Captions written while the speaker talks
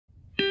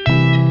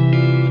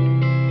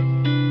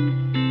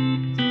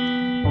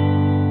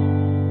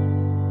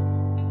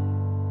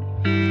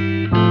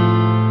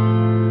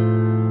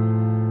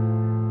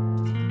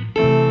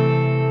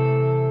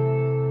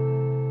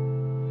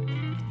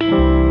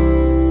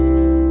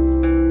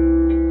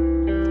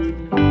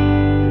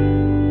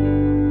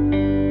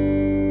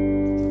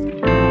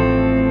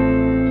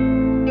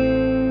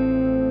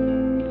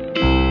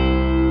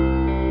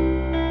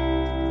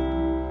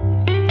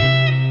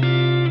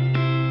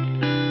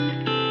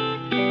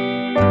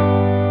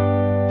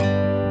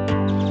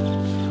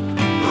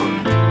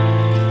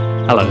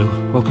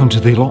Hello, welcome to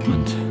the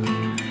allotment.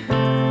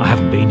 I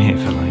haven't been here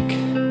for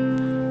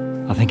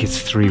I think it's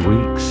 3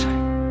 weeks,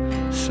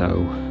 so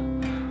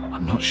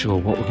I'm not sure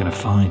what we're going to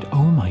find.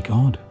 Oh my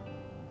god.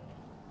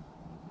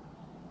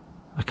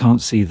 I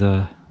can't see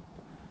the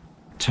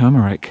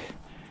turmeric.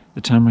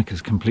 The turmeric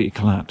has completely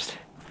collapsed.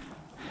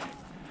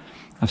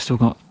 I've still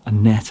got a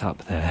net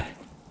up there.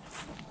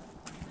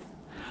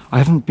 I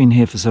haven't been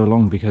here for so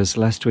long because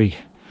last week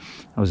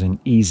I was in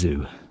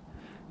Izu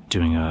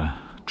doing a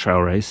trail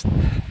race.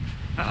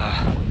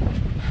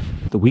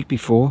 The week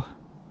before,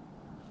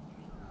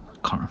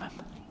 I can't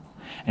remember.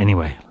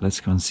 Anyway, let's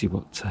go and see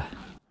what's going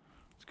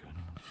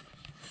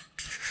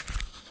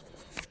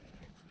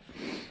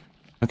on.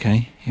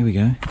 Okay, here we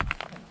go.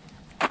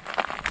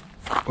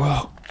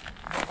 Whoa,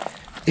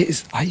 it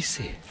is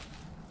icy.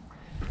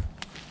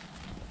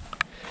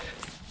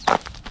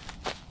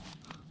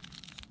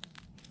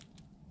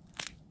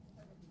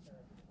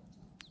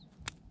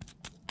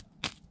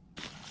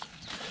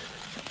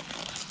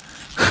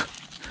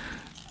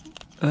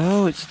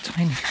 Oh, it's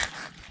tiny.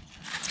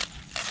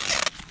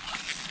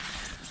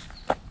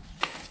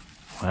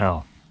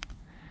 Well,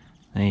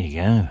 there you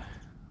go.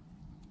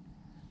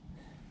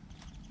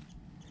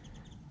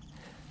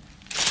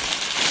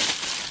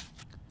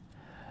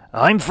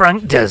 I'm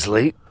Frank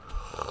Desley.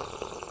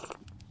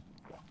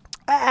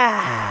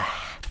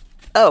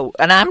 Oh,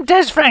 and I'm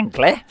Des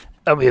Franklin.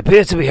 And we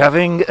appear to be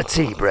having a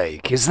tea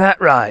break. Is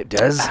that right,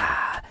 Des?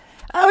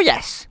 Oh,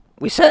 yes,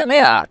 we certainly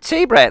are.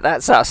 Tea break,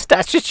 that's our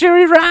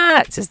statutory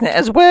right, isn't it,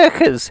 as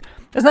workers?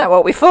 Isn't that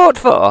what we fought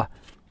for?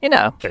 You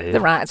know,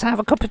 the right to have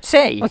a cup of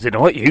tea. I don't know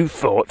what you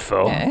fought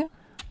for. Yeah.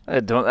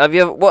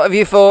 What have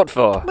you fought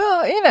for?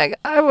 Well, you know,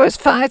 I was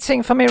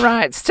fighting for my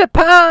rights to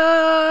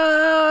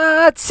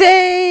party.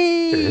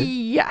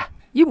 Yeah.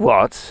 You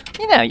what?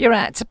 You know, your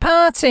right to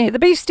party. The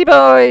Beastie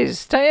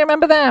Boys. Don't you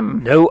remember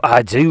them? No,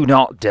 I do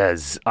not,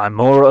 Des. I'm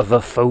more of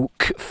a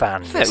folk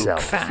fan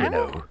myself, fan? you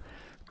know.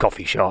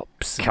 Coffee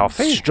shops.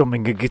 Coffee?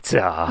 Strumming a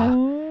guitar.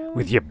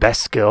 With your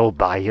best girl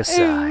by your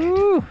side.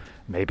 Ooh.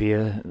 Maybe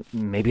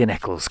an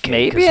Eccles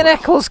cake. Maybe an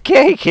Eccles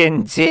cake,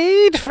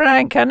 indeed,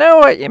 Frank. I know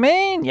what you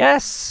mean.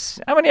 Yes.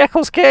 How many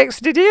Eccles cakes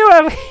did you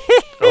have?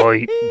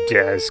 Oi,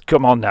 Des,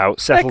 come on now.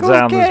 Settle Eccles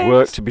down. There's cakes.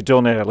 work to be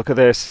done here. Look at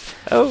this.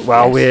 Oh,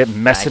 While yes. we're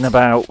messing Right.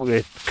 about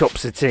with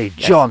cups of tea,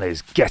 John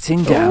is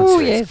getting down Oh,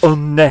 to it. yes.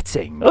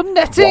 Unnetting.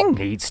 Unnetting? What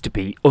needs to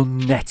be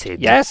unnetted.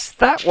 Yes,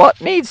 that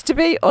what needs to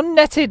be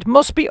unnetted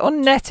must be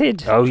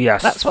unnetted. Oh,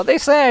 yes. That's what they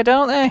say,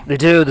 don't they? They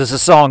do. There's a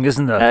song,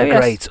 isn't there? Oh, The yes.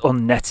 great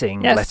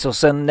unnetting. Yes. Let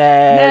us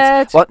unnet.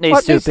 Net. What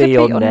needs to be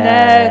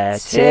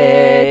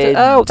unnetted?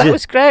 Oh, that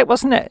was great,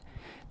 wasn't it?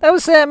 That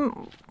was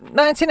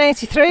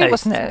 1983,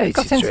 wasn't it? It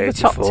got into the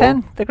 83, top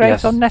 10, the great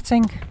Yes.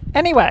 unnetting.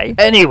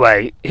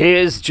 Anyway,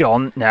 here's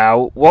John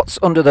now. What's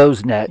under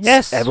those nets?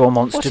 Yes. Everyone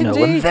wants What to know.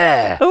 indeed? And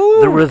there, Ooh.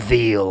 the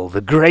reveal,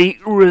 the great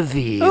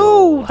reveal.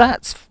 Oh,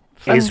 that's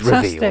is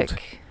fantastic. revealed.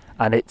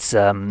 And it's,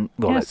 well,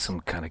 Yes. it's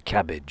some kind of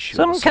cabbage.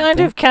 Some or kind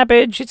something. of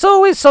cabbage. It's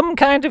always some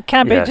kind of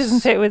cabbage, Yes.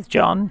 isn't it, with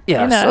John?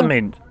 Yes, You know? I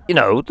mean, you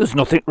know, there's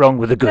nothing wrong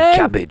with a good No.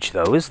 cabbage,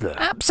 though, is there?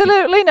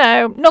 Absolutely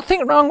no.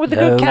 Nothing wrong with a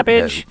No, good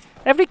cabbage.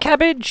 Every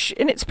cabbage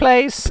in its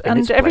place, In and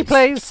its every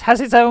place. place has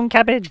its own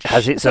cabbage.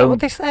 Has its Is that own. what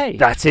they say?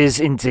 That is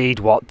indeed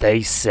what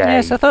they say.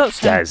 Yes, I thought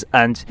so. Des.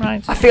 And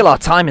Right. I feel our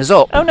time is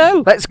up. Oh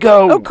no! Let's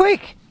go. Oh,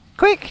 quick!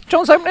 Quick!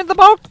 John's opening the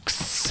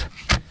box!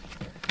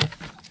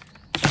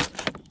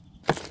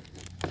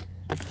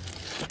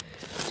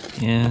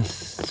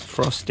 Yes, it's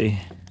frosty.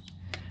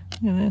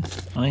 Look at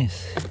this,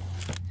 ice.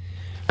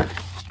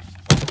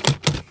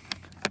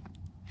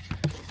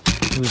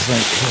 It was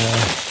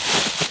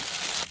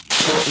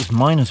it was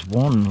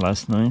 -1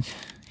 last night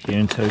here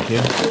in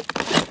Tokyo.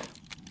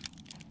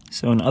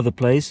 So in other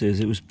places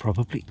it was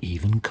probably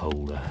even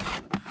colder.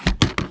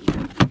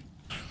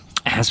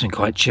 It has been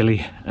quite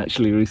chilly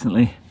actually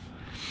recently.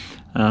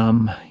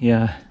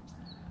 Yeah.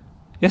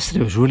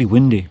 Yesterday was really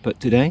windy, but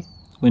today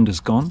the wind has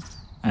gone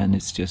and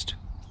it's just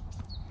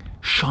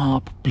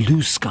sharp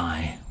blue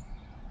sky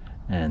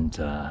and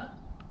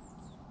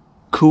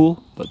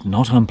cool but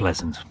not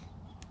unpleasant.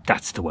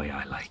 That's the way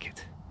I like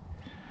it.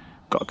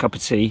 Got a cup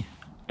of tea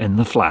in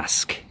the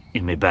flask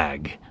in my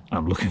bag.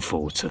 I'm looking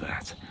forward to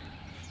that.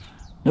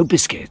 No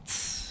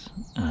biscuits.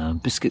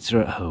 Biscuits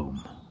are at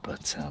home,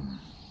 but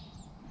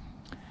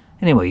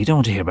anyway, you don't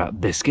want to hear about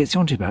biscuits, you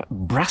want to hear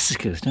about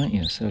brassicas, don't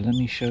you? So let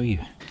me show you.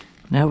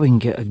 Now we can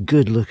get a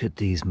good look at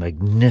these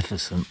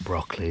magnificent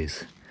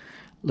broccolis.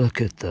 Look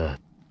at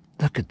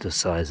the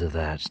size of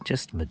that,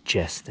 just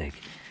majestic.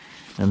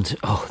 And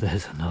oh,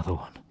 there's another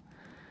one.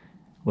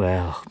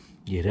 Well,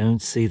 you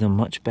don't see them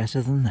much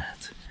better than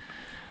that.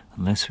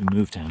 Unless we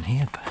move down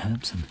here,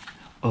 perhaps, and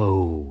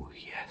oh,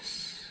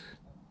 yes.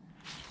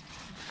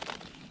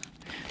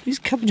 These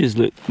cabbages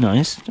look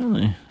nice, don't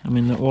they? I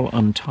mean, they're all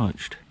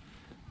untouched.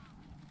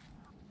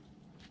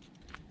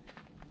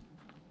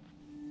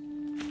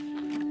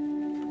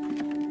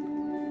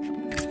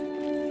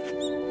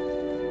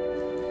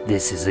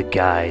 This is a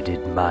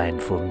guided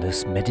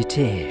mindfulness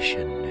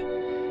meditation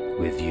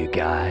with your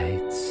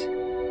guides,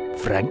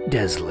 Frank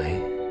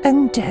Desley.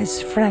 and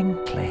Des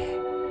Frankly.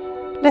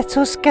 Let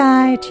us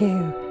guide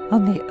you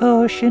on the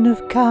ocean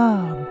of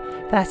calm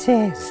that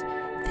is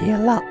the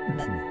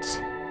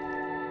allotment.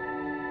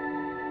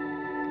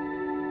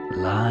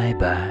 Lie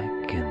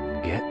back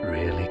and get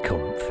really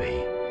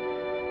comfy.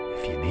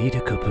 If you need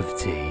a cup of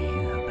tea,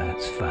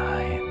 that's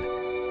fine.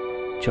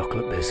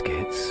 Chocolate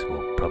biscuits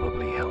will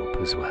probably help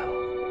as well.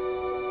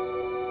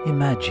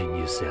 Imagine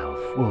yourself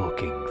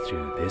walking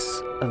through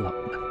this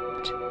allotment.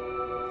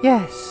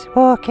 Yes,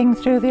 walking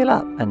through the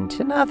allotment.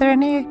 And are there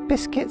any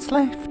biscuits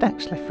left,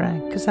 actually,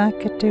 Frank? Because I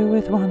could do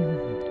with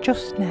one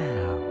just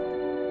now.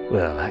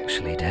 Well,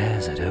 actually,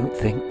 Des, I don't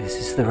think this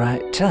is the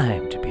right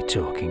time to be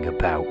talking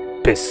about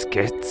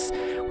biscuits.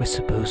 We're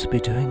supposed to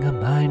be doing a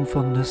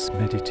mindfulness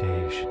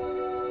meditation.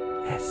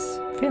 Yes,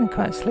 feeling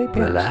quite sleepy.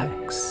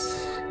 Relax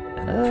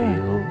and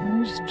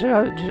I'm just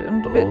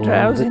I'm a feel bit all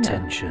drowsy the now.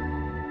 tension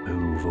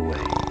move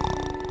away.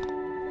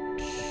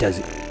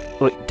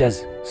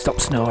 Des,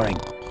 stop snoring.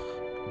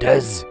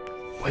 Des,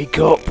 wake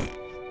up.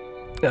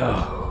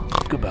 Oh,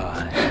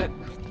 goodbye.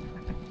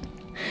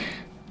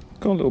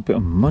 Got a little bit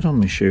of mud on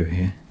my shoe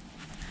here.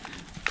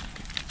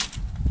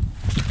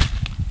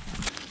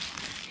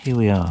 Here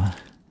we are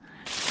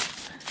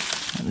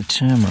at the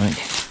turmeric.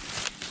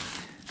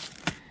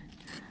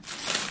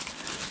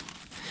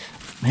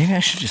 Maybe I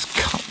should just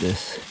cut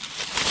this.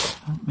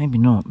 Maybe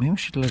not. Maybe I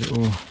should let it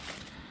all.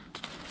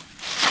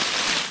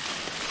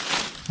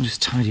 I'll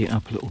just tidy it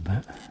up a little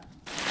bit.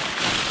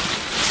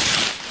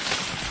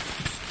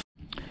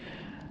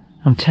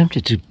 I'm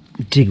tempted to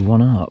dig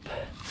one up.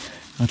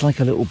 I'd like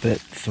a little bit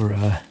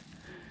for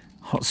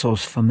hot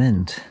sauce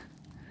ferment.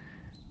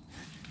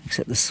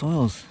 Except the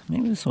soil's,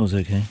 maybe the soil's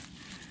okay.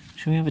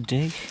 Shall we have a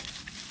dig?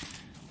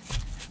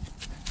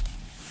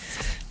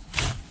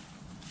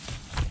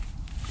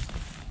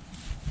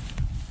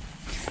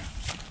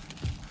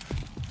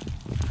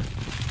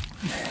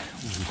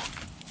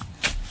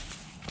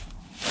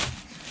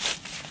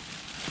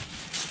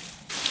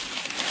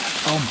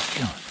 Oh my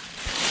God.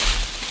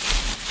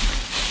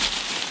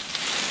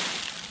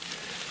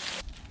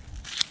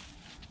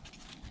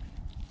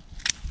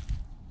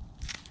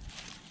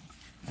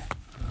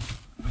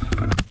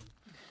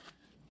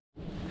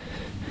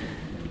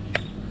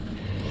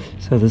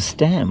 So the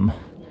stem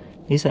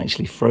is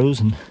actually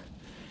frozen,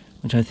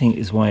 which I think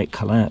is why it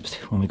collapsed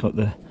when we got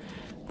the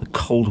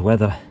cold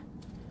weather.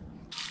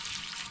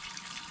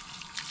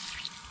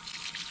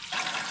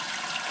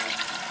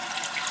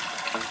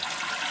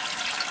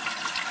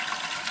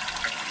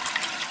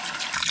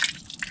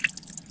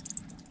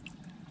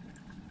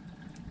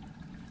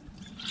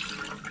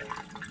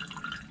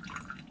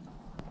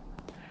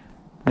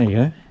 There you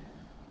go.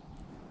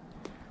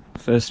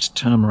 First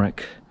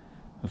turmeric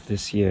of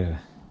this year.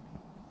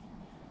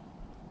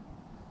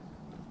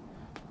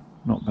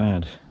 Not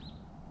bad.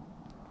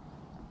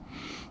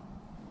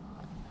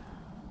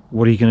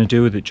 What are you going to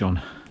do with it,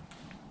 John?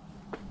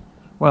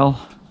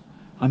 Well,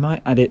 I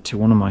might add it to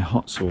one of my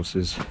hot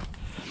sauces,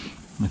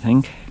 I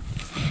think.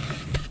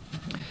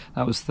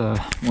 That was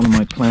one of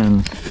my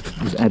plans,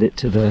 was add it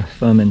to the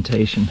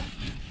fermentation.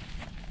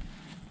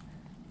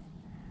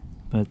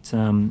 But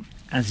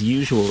as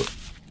usual,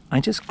 I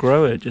just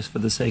grow it just for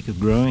the sake of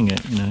growing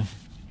it, you know.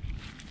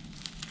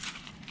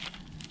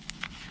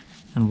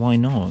 And why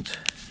not?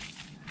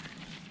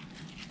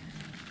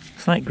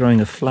 It's like growing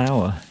a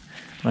flower.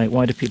 Like,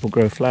 why do people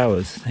grow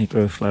flowers? They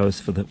grow flowers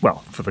for the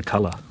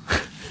colour.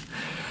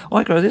 Oh,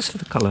 I grow this for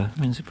the colour. I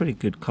mean, it's a pretty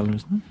good colour,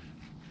 isn't it?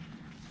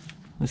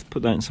 Let's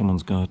put that in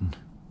someone's garden,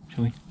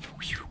 shall we?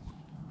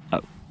 Oh,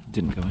 it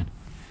didn't go in.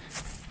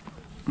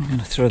 I'm going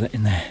to throw that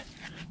in their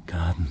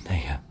garden. There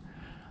you go.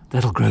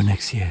 That'll grow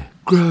next year.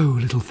 Grow,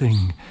 little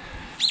thing.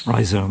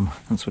 Rhizome,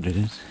 that's what it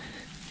is.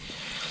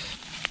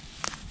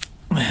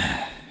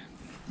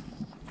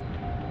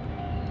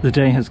 The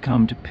day has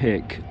come to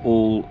pick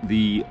all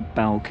the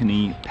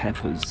balcony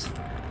peppers.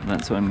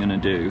 That's what I'm going to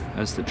do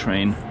as the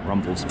train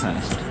rumbles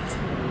past.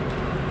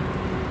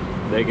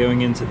 They're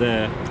going into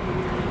there.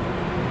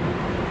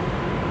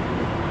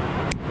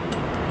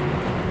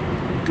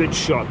 Good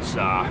shot,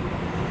 sir.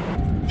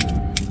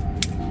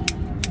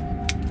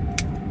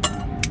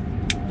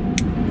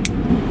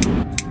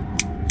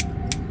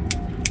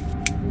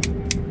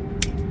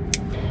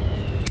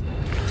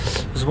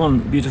 There's one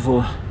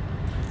beautiful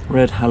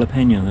red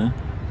jalapeno there.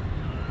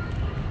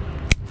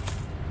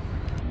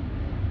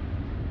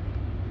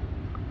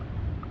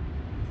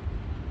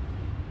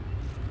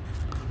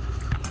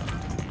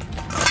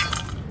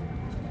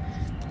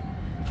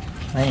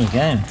 There you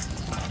go.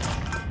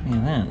 Look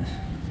at that.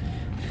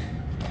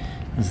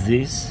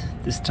 There's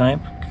this type.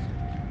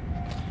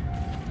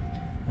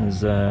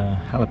 There's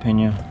a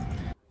jalapeno.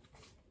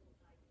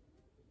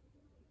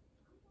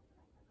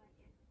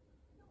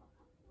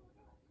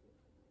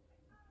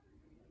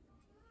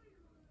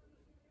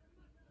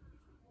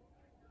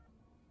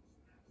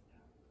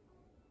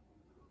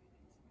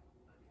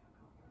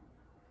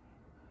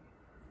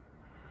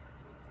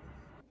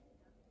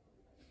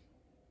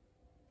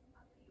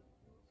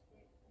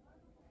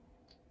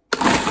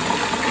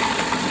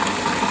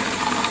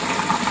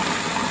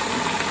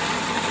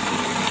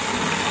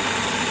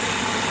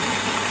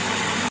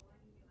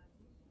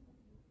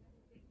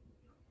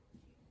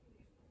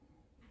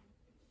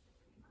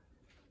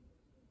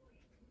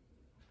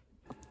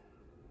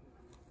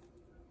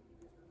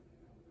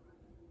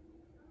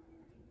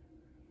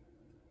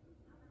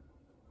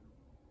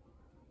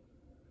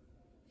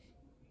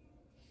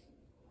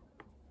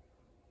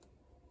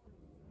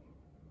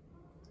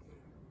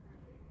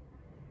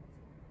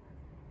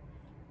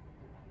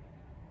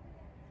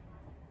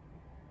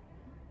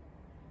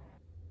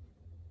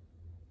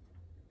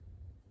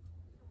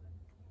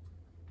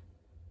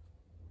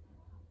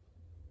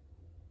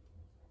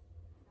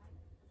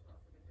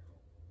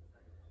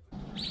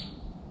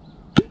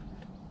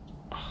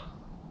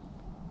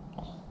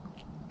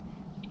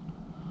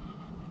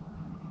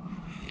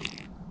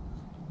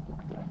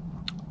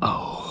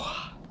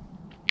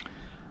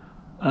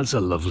 That's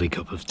a lovely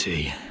cup of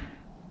tea.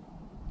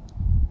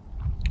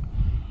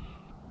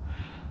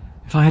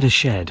 If I had a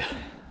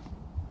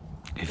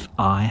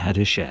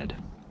shed,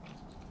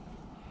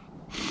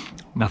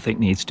 nothing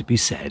needs to be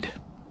said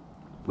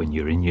when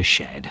you're in your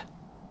shed.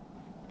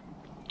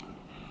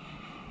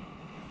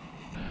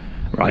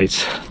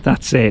 Right,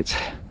 that's it.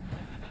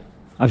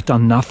 I've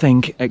done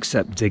nothing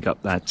except dig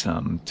up that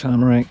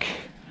turmeric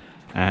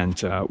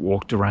and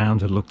walked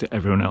around and looked at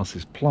everyone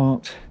else's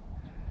plot.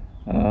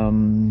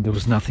 There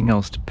was nothing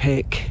else to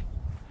pick.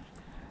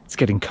 It's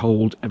getting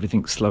cold,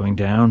 everything's slowing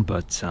down,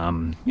 but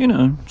you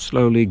know,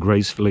 slowly,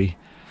 gracefully,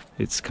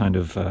 it's kind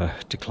of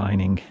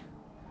declining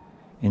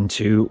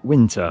into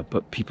winter,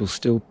 but people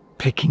still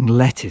picking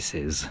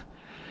lettuces,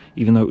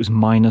 even though it was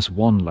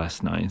 -1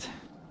 last night.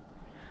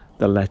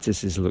 The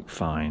lettuces look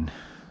fine.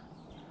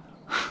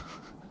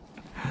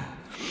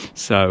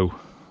 So,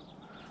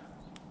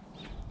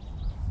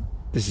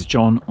 this is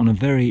John on a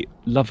very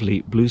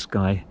lovely blue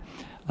sky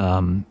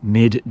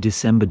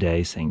mid-December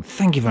day, saying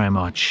thank you very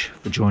much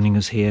for joining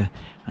us here,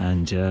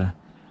 and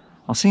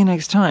I'll see you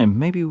next time.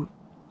 Maybe,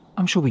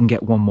 I'm sure we can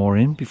get one more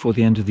in before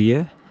the end of the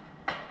year.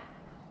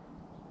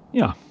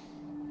 Yeah.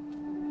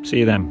 See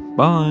you then.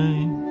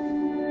 Bye.